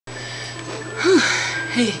Whew.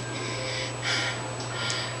 Hey.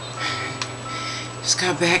 Just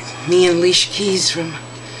got back, me and Alicia Keys, from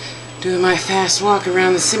doing my fast walk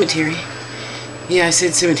around the cemetery. Yeah, I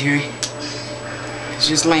said cemetery. It's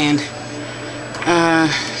just land.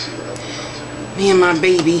 Me and my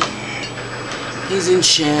baby, he's in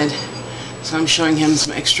shed, so I'm showing him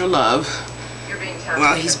some extra love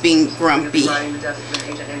while he's being grumpy.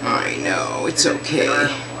 I know, it's okay.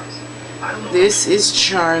 This is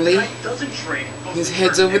Charlie. His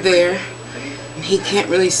head's over there. And he can't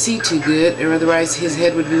really see too good, or otherwise his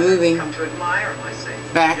head would be moving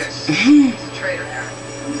back.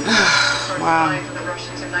 Wow.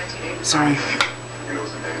 Sorry.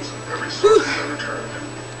 Whew.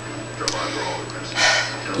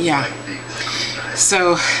 Yeah.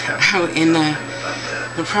 So, in the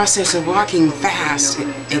process of walking fast,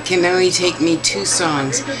 it can only take me 2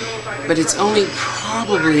 songs, but it's only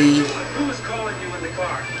probably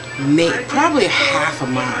a half a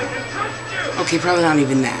mile. Okay, probably not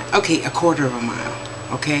even that. Okay, a quarter of a mile.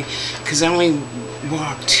 Okay, because I only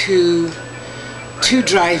walk two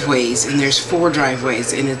driveways, and there's 4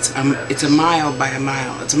 driveways, and it's a mile by a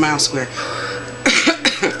mile. It's a mile square.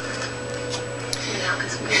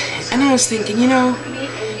 And I was thinking, you know,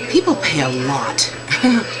 people pay a lot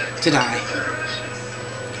to die.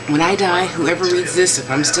 When I die, whoever reads this, if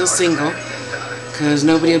I'm still single, because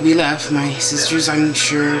nobody will be left, my sisters, I'm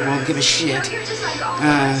sure, won't give a shit.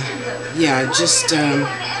 Yeah, just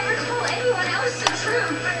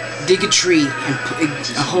dig a tree and put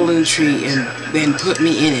a hole in the tree and then put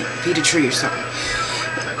me in it. Feed a tree or something.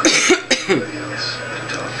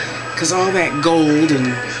 Because all that gold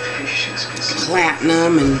and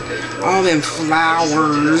platinum and all them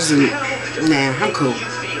flowers and nah, I'm cool.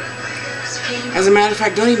 As a matter of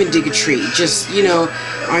fact, don't even dig a tree. Just, you know,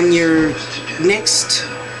 on your next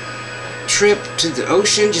trip to the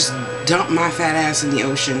ocean, just dump my fat ass in the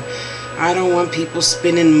ocean. I don't want people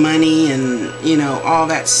spending money and, you know, all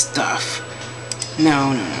that stuff.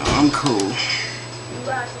 No, I'm cool.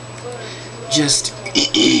 Just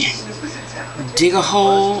dig a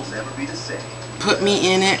hole, put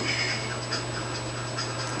me in it.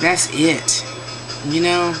 That's it. You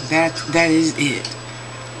know, that is it.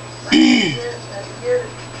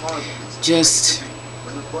 Just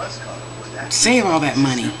save all that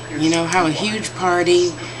money. You know, have a huge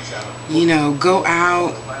party. You know, go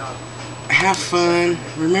out, have fun,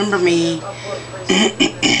 remember me.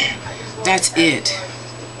 That's it.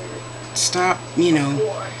 Stop, you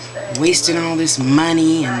know, wasting all this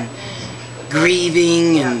money and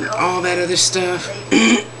grieving and all that other stuff.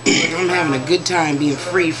 I'm having a good time being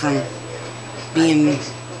free from being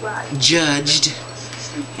judged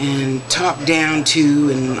and talked down to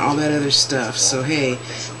and all that other stuff. So hey,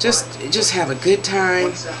 just have a good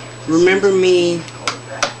time. Remember me.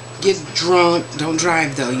 Get drunk. Don't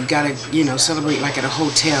drive though. You gotta, you know, celebrate like at a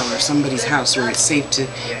hotel or somebody's house where it's safe to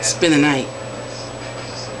spend the night.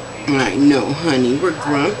 I know, honey, we're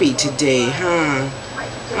grumpy today, huh?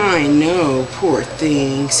 I know, poor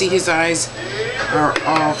thing. See, his eyes are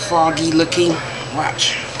all foggy looking.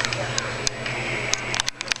 Watch.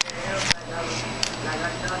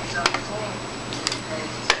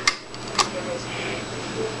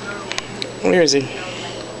 Where is he?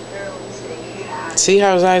 See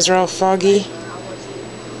how his eyes are all foggy?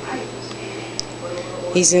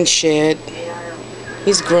 He's in shed.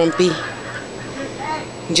 He's grumpy.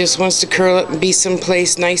 He just wants to curl up and be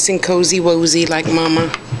someplace nice and cozy wozy like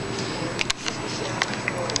mama.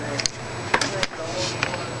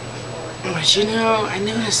 But you know, I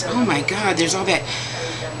noticed, oh my God, there's all that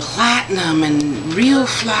platinum and real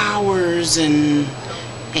flowers and...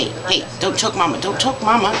 Hey, don't choke mama, don't choke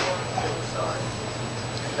mama.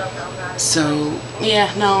 So,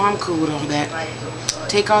 yeah, no, I'm cool with all that.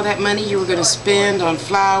 Take all that money you were going to spend on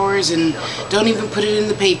flowers and don't even put it in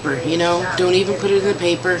the paper, you know? Don't even put it in the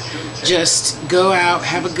paper. Just go out,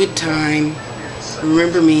 have a good time.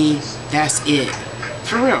 Remember me. That's it.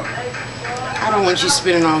 For real. I don't want you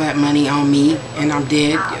spending all that money on me and I'm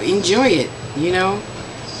dead. Enjoy it, you know?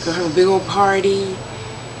 Go have a big old party.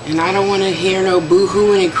 And I don't want to hear no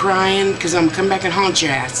boo-hooing and crying because I'm coming back and haunt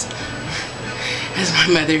your ass. As my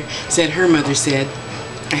mother said, her mother said,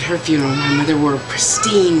 at her funeral, my mother wore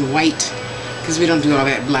pristine white, because we don't do all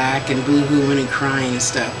that black and boo-hooing and crying and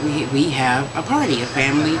stuff. We have a party, a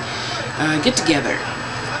family get-together,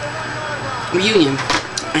 reunion,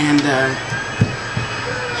 and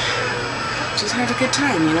just have a good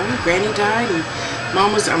time, you know. Granny died, and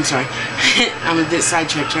Mom was, I'm sorry, I'm a bit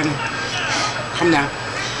sidetracked trying to calm down.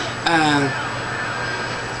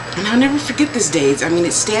 And I'll never forget this day. I mean,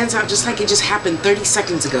 it stands out just like it just happened 30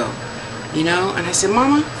 seconds ago, you know? And I said,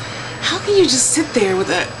 Mama, how can you just sit there with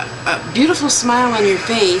a beautiful smile on your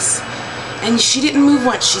face? And she didn't move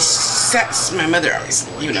once. She sat. My mother always,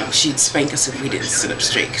 you know, she'd spank us if we didn't sit up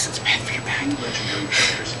straight because it's bad for your back.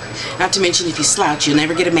 Not to mention, if you slouch, you'll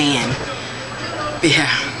never get a man. Yeah,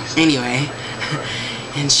 anyway.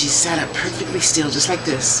 And she sat up perfectly still, just like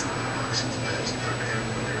this.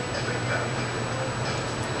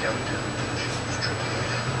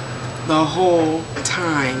 The whole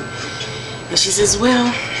time. And she says,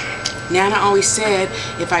 well, Nana always said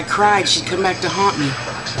if I cried, she'd come back to haunt me.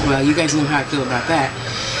 Well, you guys know how I feel about that.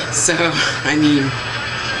 So, I mean,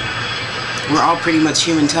 we're all pretty much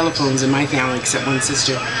human telephones in my family except one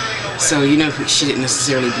sister. So, you know, she didn't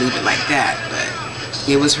necessarily believe it like that, but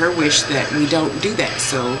it was her wish that we don't do that.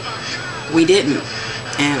 So, we didn't.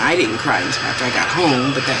 And I didn't cry until after I got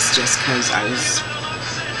home, but that's just because I was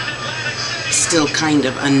still kind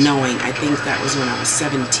of unknowing. I think that was when I was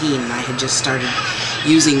 17 and I had just started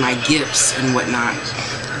using my gifts and whatnot.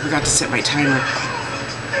 I forgot to set my timer.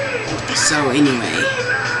 So anyway,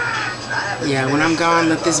 yeah, when I'm gone,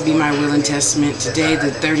 let this be my will and testament. Today,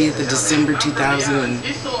 the 30th of December,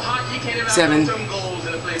 2007,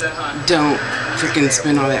 don't freaking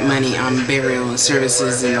spend all that money on burial and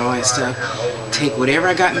services and all that stuff. Take whatever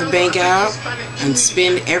I got in the bank out and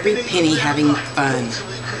spend every penny having fun.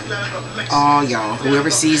 All y'all,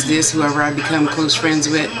 whoever sees this, whoever I become close friends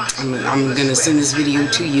with, I'm gonna send this video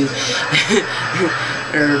to you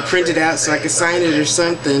or print it out so I can sign it or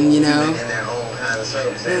something, you know.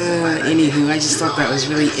 Anywho, I just thought that was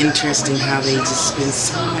really interesting how they just spend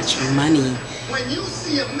so much money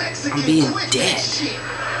on being dead.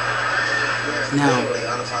 No.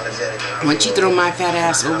 Once you throw my fat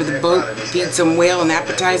ass over the boat, feed some whale an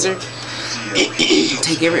appetizer,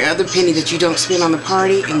 take every other penny that you don't spend on the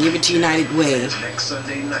party and give it to United Way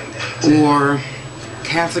or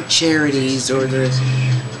Catholic Charities or the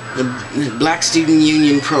Black Student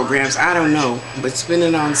Union programs. I don't know, but spend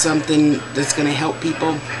it on something that's going to help people,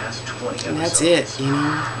 and that's it, you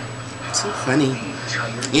know. It's so funny.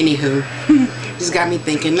 Anywho, just got me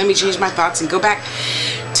thinking. Let me change my thoughts and go back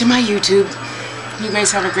to my YouTube. You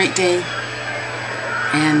guys have a great day,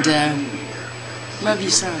 and love you,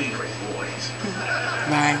 son.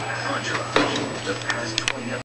 Bye.